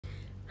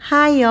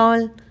Hi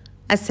all,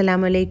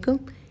 അസ്സലാമു അലൈക്കും.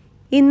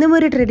 ഇന്നും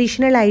ഒരു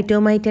ട്രഡീഷണൽ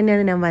ഐറ്റവുമായിട്ട്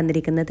തന്നെയാണ് ഞാൻ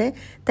വന്നിരിക്കുന്നത്.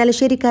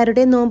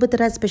 തലശ്ശേരിക്കാരുടെ നോമ്പ്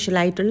തുറ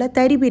സ്പെഷ്യലായിട്ടുള്ള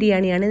തരി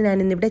ബിരിയാണിയാണ് ഞാൻ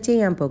ഇന്നിവിടെ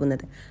ചെയ്യാൻ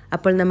പോകുന്നത്.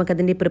 അപ്പോൾ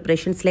നമുക്കതിൻ്റെ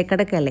പ്രിപ്പറേഷൻസിലേക്ക്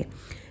കടക്കല്ലേ.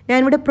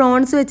 ഞാനിവിടെ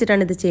പ്രോൺസ്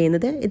വെച്ചിട്ടാണ് ഇത്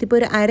ചെയ്യുന്നത്. ഇതിപ്പോൾ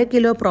ഒരു 1/2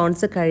 കിലോ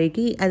പ്രോൺസ്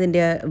കഴുകി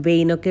അതിൻ്റെ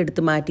വെയിനൊക്കെ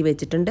എടുത്ത് മാറ്റി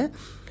വെച്ചിട്ടുണ്ട്.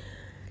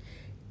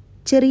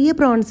 ചെറിയ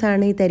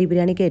പ്രോൺസാണ് ഈ തരി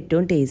ബിരിയാണിക്ക്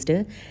ഏറ്റവും ടേസ്റ്റ്.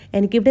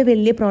 എനിക്കിവിടെ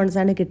വലിയ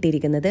പ്രോൺസാണ്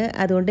കിട്ടിയിരിക്കുന്നത്.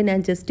 അതുകൊണ്ട് ഞാൻ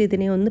ജസ്റ്റ്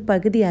ഇതിനെ ഒന്ന്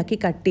പകുതിയാക്കി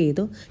കട്ട്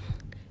ചെയ്തു.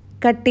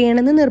 കട്ട്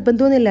ചെയ്യണമെന്ന്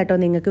നിർബന്ധമൊന്നുമില്ല കേട്ടോ,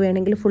 നിങ്ങൾക്ക്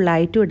വേണമെങ്കിൽ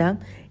ഫുള്ളായിട്ടും ഇടാം.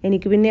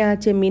 എനിക്ക് പിന്നെ ആ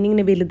ചെമ്മീൻ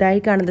ഇങ്ങനെ വലുതായി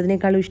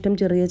കാണുന്നതിനേക്കാളും ഇഷ്ടം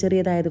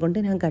ചെറിയതായതുകൊണ്ട്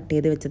ഞാൻ കട്ട്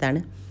ചെയ്ത് വെച്ചതാണ്.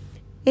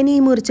 ഇനി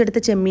ഈ മുറിച്ചെടുത്ത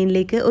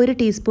ചെമ്മീനിലേക്ക് 1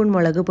 ടീസ്പൂൺ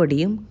മുളക്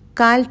പൊടിയും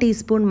 1/4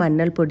 ടീസ്പൂൺ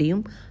മഞ്ഞൾപ്പൊടിയും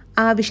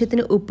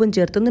ആവശ്യത്തിന് ഉപ്പും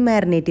ചേർത്തൊന്ന്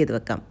മാരിനേറ്റ് ചെയ്ത്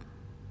വെക്കാം.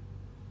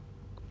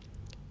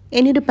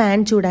 ഇനി ഒരു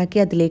പാൻ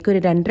ചൂടാക്കി അതിലേക്ക്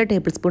ഒരു 2.5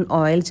 ടേബിൾ സ്പൂൺ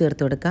ഓയിൽ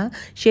ചേർത്ത് കൊടുക്കുക.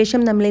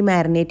 ശേഷം നമ്മൾ ഈ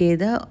മാരിനേറ്റ്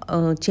ചെയ്ത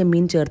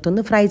ചെമ്മീൻ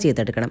ചേർത്തൊന്ന് ഫ്രൈ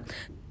ചെയ്തെടുക്കണം.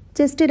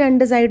 ജസ്റ്റ്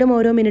 2 സൈഡും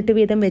ഓരോ മിനിറ്റ്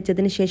വീതം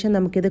വെച്ചതിന് ശേഷം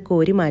നമുക്കിത്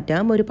കോരി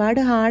മാറ്റാം. ഒരുപാട്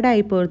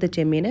ഹാർഡായി പോലത്തെ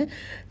ചെമ്മീൻ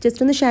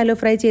ജസ്റ്റ് ഒന്ന് ഷാലോ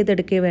ഫ്രൈ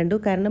ചെയ്തെടുക്കേ വേണ്ടൂ,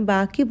 കാരണം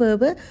ബാക്കി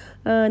വേവ്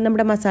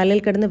നമ്മുടെ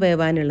മസാലയിൽ കിടന്ന്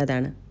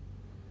വേവാനുള്ളതാണ്.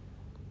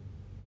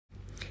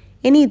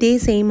 ഇനി ഇതേ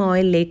സെയിം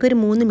ഓയിലിലേക്ക് ഒരു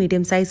 3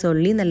 മീഡിയം സൈസ്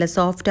ഉള്ളി നല്ല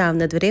സോഫ്റ്റ്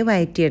ആവുന്നത് വരെ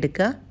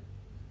വഴറ്റിയെടുക്കുക.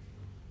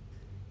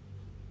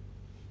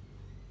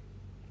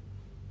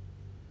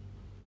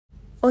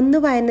 ഒന്ന്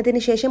വഴന്നതിന്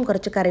ശേഷം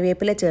കുറച്ച്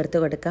കറിവേപ്പില ചേർത്ത്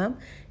കൊടുക്കാം.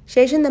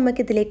 ശേഷം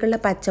നമുക്കിതിലേക്കുള്ള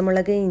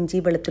പച്ചമുളക്, ഇഞ്ചി,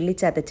 വെളുത്തുള്ളി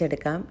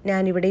ചതച്ചെടുക്കാം.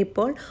 ഞാനിവിടെ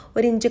ഇപ്പോൾ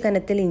 1 ഇഞ്ച്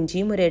കനത്തിൽ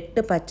ഇഞ്ചിയും ഒരു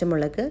 8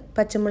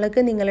 പച്ചമുളക്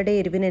നിങ്ങളുടെ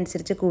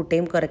എരിവിനനുസരിച്ച്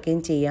കൂട്ടുകയും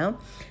കുറയ്ക്കുകയും ചെയ്യാം.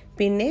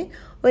 പിന്നെ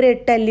ഒരു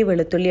 8 അല്ലി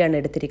വെളുത്തുള്ളിയാണ്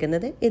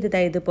എടുത്തിരിക്കുന്നത്.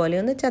 ഇതുപോലെ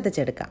ഒന്ന്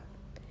ചതച്ചെടുക്കാം.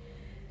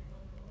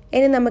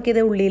 ഇനി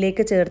നമുക്കിത്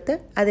ഉള്ളിയിലേക്ക് ചേർത്ത്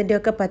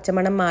അതിൻ്റെയൊക്കെ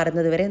പച്ചമണം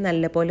മാറുന്നത് വരെ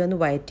നല്ലപോലെ ഒന്ന്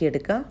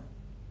വഴറ്റിയെടുക്കുക.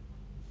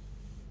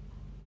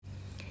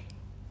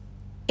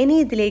 ഇനി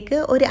ഇതിലേക്ക്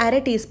ഒരു 1/2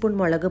 ടീസ്പൂൺ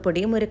മുളക്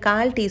പൊടിയും ഒരു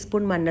 1/4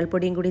 ടീസ്പൂൺ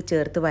മഞ്ഞൾപ്പൊടിയും കൂടി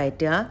ചേർത്ത്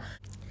വഴറ്റുക.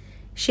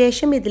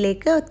 ശേഷം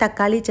ഇതിലേക്ക്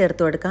തക്കാളി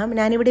ചേർത്ത് കൊടുക്കാം.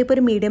 ഞാനിവിടെ ഇപ്പോൾ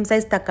ഒരു മീഡിയം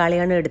സൈസ്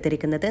തക്കാളിയാണ്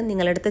എടുത്തിരിക്കുന്നത്.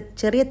 നിങ്ങളുടെ അടുത്ത്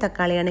ചെറിയ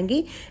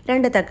തക്കാളിയാണെങ്കിൽ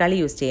 2 തക്കാളി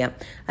യൂസ് ചെയ്യാം.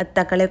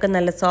 തക്കാളിയൊക്കെ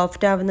നല്ല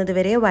സോഫ്റ്റ് ആവുന്നത്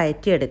വരെ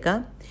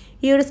വഴറ്റിയെടുക്കാം.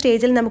 ഈ ഒരു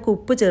സ്റ്റേജിൽ നമുക്ക്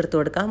ഉപ്പ് ചേർത്ത്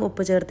കൊടുക്കാം.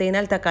 ഉപ്പ് ചേർത്ത്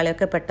കഴിഞ്ഞാൽ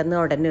തക്കാളിയൊക്കെ പെട്ടെന്ന്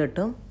ഉടനെ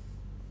കിട്ടും.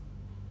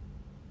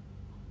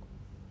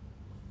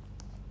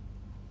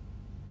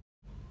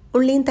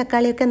 ഉള്ളിയും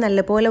തക്കാളിയൊക്കെ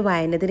നല്ലപോലെ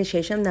വഴന്നതിന്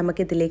ശേഷം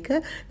നമുക്കിതിലേക്ക്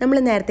നമ്മൾ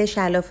നേരത്തെ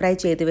ഷാലോ ഫ്രൈ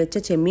ചെയ്ത് വെച്ച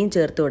ചെമ്മീൻ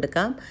ചേർത്ത്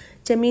കൊടുക്കാം.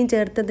 ചെമ്മീൻ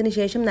ചേർത്തതിന്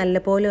ശേഷം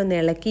നല്ലപോലെ ഒന്ന്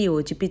ഇളക്കി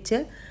യോജിപ്പിച്ച്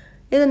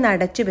ഇതൊന്ന്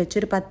അടച്ചു വെച്ച്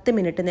ഒരു 10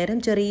 മിനിറ്റ് നേരം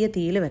ചെറിയ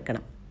തീയിൽ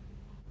വെക്കണം.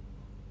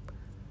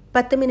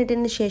 10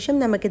 മിനിറ്റിന് ശേഷം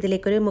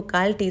നമുക്കിതിലേക്കൊരു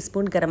 1/4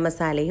 ടീസ്പൂൺ ഗരം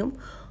മസാലയും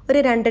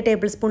ഒരു 2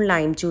 ടേബിൾ സ്പൂൺ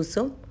ലൈം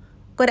ജ്യൂസും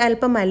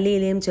ഒരൽപ്പം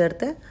മല്ലിയിലയും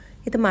ചേർത്ത്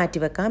ഇത്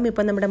മാറ്റി വെക്കാം.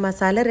 ഇപ്പോൾ നമ്മുടെ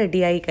മസാല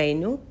റെഡിയായി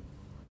കഴിഞ്ഞു.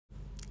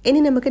 ഇനി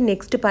നമുക്ക്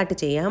നെക്സ്റ്റ് പാർട്ട്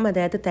ചെയ്യാം,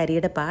 അതായത്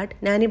തരിയുടെ പാർട്ട്.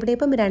 ഞാനിവിടെ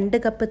ഇപ്പം 2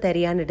 കപ്പ്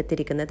തരിയാണ്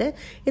എടുത്തിരിക്കുന്നത്.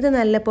 ഇത്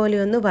നല്ലപോലെ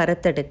ഒന്ന്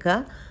വറുത്തെടുക്കുക.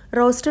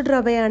 റോസ്റ്റഡ്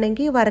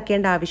റവയാണെങ്കിൽ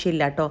വറക്കേണ്ട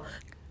ആവശ്യമില്ല കേട്ടോ.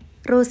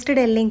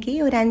 റോസ്റ്റഡ് അല്ലെങ്കിൽ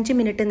ഒരു 5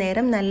 മിനിറ്റ്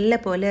നേരം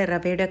നല്ലപോലെ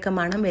റവയുടെ ഒക്കെ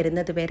മണം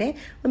വരുന്നത് വരെ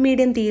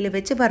മീഡിയം തീയിൽ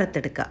വെച്ച്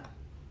വറുത്തെടുക്കുക.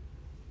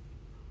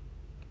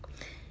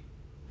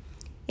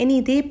 ഇനി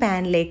ഇതേ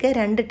പാനിലേക്ക്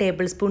 2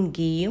 ടേബിൾ സ്പൂൺ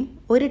ഗീയും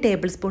 1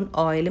 ടേബിൾ സ്പൂൺ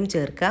ഓയിലും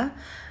ചേർക്കുക.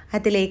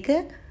 അതിലേക്ക്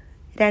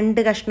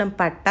 2 കഷ്ണം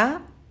പട്ട,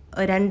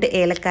 2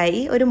 ഏലക്കായി,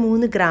 ഒരു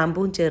 3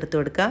 ഗ്രാമ്പൂവും ചേർത്ത്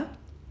കൊടുക്കുക.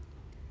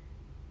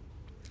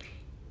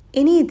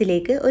 ഇനി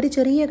ഇതിലേക്ക് ഒരു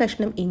ചെറിയ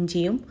കഷ്ണം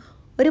ഇഞ്ചിയും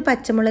ഒരു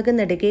പച്ചമുളക്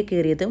നെടുകെ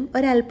കീറിയതും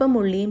ഒരൽപ്പം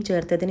ഉള്ളിയും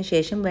ചേർത്തതിന്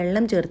ശേഷം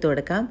വെള്ളം ചേർത്ത്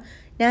കൊടുക്കാം.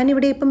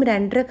 ഞാനിവിടെ ഇപ്പം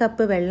 2.5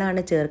 കപ്പ്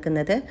വെള്ളമാണ്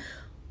ചേർക്കുന്നത്.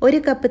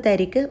 1 കപ്പ്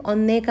തരിക്ക്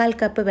 1/4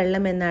 കപ്പ്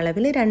വെള്ളം എന്ന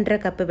അളവിൽ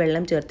 2.5 കപ്പ്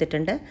വെള്ളം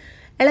ചേർത്തിട്ടുണ്ട്.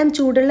 ഇളം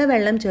ചൂടുള്ള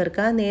വെള്ളം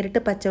ചേർക്കുക. നേരിട്ട്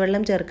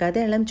പച്ചവെള്ളം ചേർക്കാതെ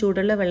ഇളം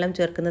ചൂടുള്ള വെള്ളം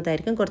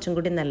ചേർക്കുന്നതായിരിക്കും കുറച്ചും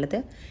കൂടി നല്ലത്.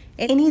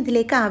 ഇനി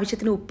ഇതിലേക്ക്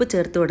ആവശ്യത്തിന് ഉപ്പ്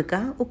ചേർത്ത്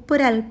കൊടുക്കുക. ഉപ്പ്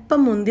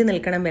ഒരല്പം മുന്തി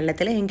നിൽക്കണം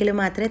വെള്ളത്തിൽ, എങ്കിൽ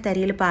മാത്രമേ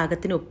തരിയിൽ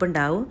പാകത്തിന്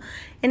ഉപ്പുണ്ടാവൂ.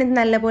 ഇനി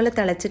നല്ലപോലെ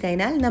തിളച്ച്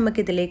കഴിഞ്ഞാൽ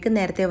നമുക്കിതിലേക്ക്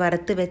നേരത്തെ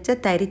വറുത്ത് വെച്ച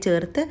തരി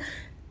ചേർത്ത്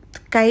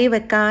കൈ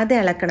വെക്കാതെ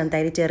ഇളക്കണം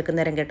തരി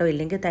ചേർക്കുന്നേരം കേട്ടോ,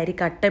 ഇല്ലെങ്കിൽ തരി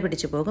കട്ട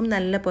പിടിച്ചു പോകും.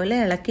 നല്ലപോലെ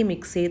ഇളക്കി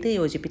മിക്സ് ചെയ്ത്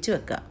യോജിപ്പിച്ച്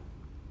വെക്കുക.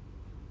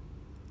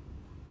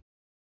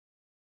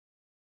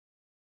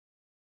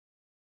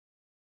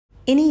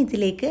 ഇനി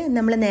ഇതിലേക്ക്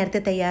നമ്മൾ നേരത്തെ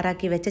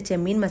തയ്യാറാക്കി വെച്ച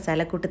ചെമ്മീൻ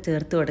മസാലക്കൂട്ട്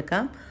ചേർത്ത്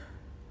കൊടുക്കാം.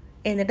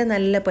 എന്നിട്ട്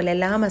നല്ലപോലെ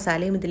എല്ലാ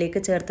മസാലയും ഇതിലേക്ക്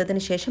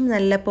ചേർത്തതിന് ശേഷം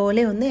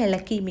നല്ലപോലെ ഒന്ന്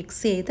ഇളക്കി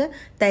മിക്സ് ചെയ്ത്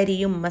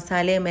തരിയും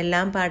മസാലയും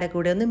എല്ലാം പാടെ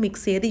കൂടെ ഒന്ന്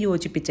മിക്സ് ചെയ്ത്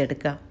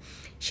യോജിപ്പിച്ചെടുക്കുക.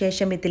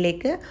 ശേഷം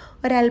ഇതിലേക്ക്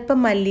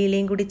ഒരൽപ്പം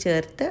മല്ലിയിലയും കൂടി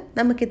ചേർത്ത്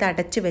നമുക്കിത്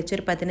അടച്ച് വെച്ച്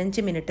ഒരു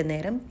 15 മിനിറ്റ്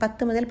നേരം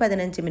 10 മുതൽ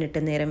 15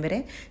 മിനിറ്റ് നേരം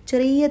വരെ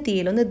ചെറിയ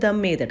തീയിലൊന്ന് ദം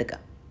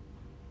ചെയ്തെടുക്കാം.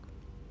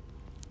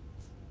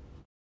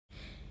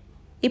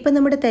 ഇപ്പം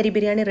നമ്മുടെ തരി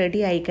ബിരിയാണി റെഡി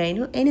ആയി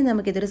കഴിഞ്ഞു. ഇനി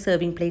നമുക്കിതൊരു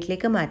സെർവിങ്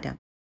പ്ലേറ്റിലേക്ക് മാറ്റാം.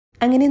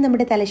 അങ്ങനെ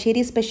നമ്മുടെ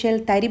തലശ്ശേരി സ്പെഷ്യൽ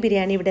തരി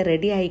ബിരിയാണി ഇവിടെ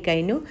റെഡി ആയി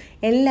കഴിഞ്ഞു.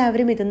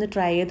 എല്ലാവരും ഇതൊന്ന്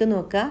ട്രൈ ചെയ്ത്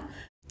നോക്കുക.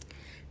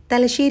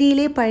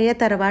 തലശ്ശേരിയിലെ പഴയ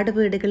തറവാട്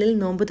വീടുകളിൽ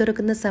നോമ്പ്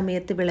തുറക്കുന്ന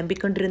സമയത്ത്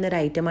വിളമ്പിക്കൊണ്ടിരുന്ന ഒരു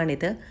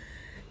ഐറ്റമാണിത്.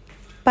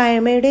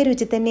 പഴമയുടെ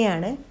രുചി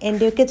തന്നെയാണ്.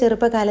 എൻ്റെയൊക്കെ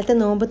ചെറുപ്പകാലത്ത്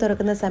നോമ്പ്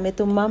തുറക്കുന്ന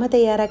സമയത്ത് ഉമ്മാമ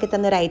തയ്യാറാക്കി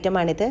തന്നൊരു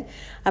ഐറ്റമാണിത്.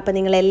 അപ്പോൾ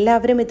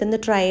നിങ്ങളെല്ലാവരും ഇതൊന്ന്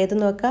ട്രൈ ചെയ്ത്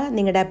നോക്കുക.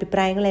 നിങ്ങളുടെ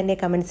അഭിപ്രായങ്ങൾ എന്നെ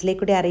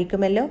കമൻസിലേക്കൂടി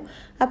അറിയിക്കുമല്ലോ.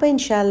 അപ്പോൾ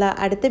ഇൻഷാ അല്ലാഹ്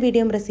അടുത്ത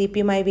വീഡിയോയും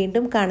റെസിപ്പിയുമായി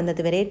വീണ്ടും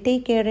കാണുന്നത് വരെ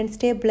take care and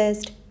stay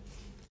blessed.